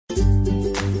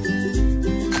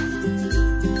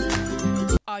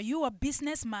Are you a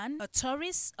businessman, a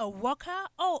tourist, a worker,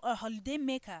 or a holiday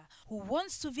maker who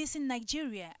wants to visit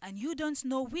Nigeria and you don't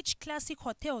know which classic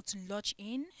hotel to lodge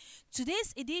in?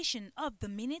 Today's edition of The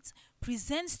Minute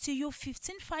presents to you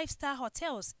 15 five-star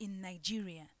hotels in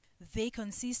Nigeria. They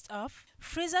consist of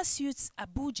Fraser Suites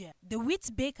Abuja, The Wheat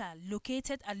Baker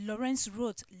located at Lawrence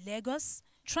Road, Lagos,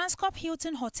 Transcorp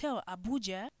Hilton Hotel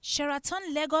Abuja,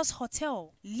 Sheraton Lagos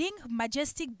Hotel, Link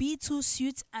Majestic B2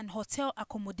 Suites and Hotel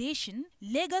Accommodation,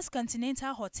 Lagos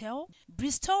Continental Hotel,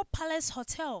 Bristol Palace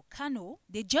Hotel Kano,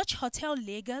 The George Hotel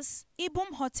Lagos,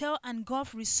 Ibom Hotel and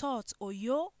Golf Resort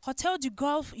Oyo, Hotel du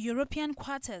Golf European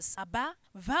Quarters Aba,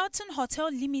 Valton Hotel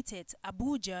Limited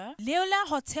Abuja, Leola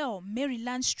Hotel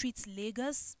Maryland Street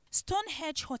Lagos,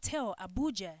 Stonehenge Hotel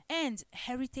Abuja, and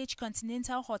Heritage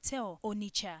Continental Hotel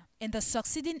Onitsha. In the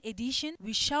succeeding edition,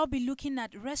 we shall be looking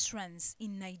at restaurants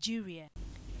in Nigeria.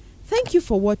 Thank you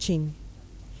for watching.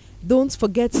 Don't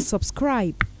forget to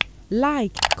subscribe,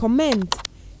 like, comment,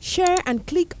 share and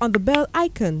click on the bell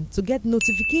icon to get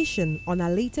notification on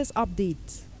our latest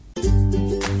updates.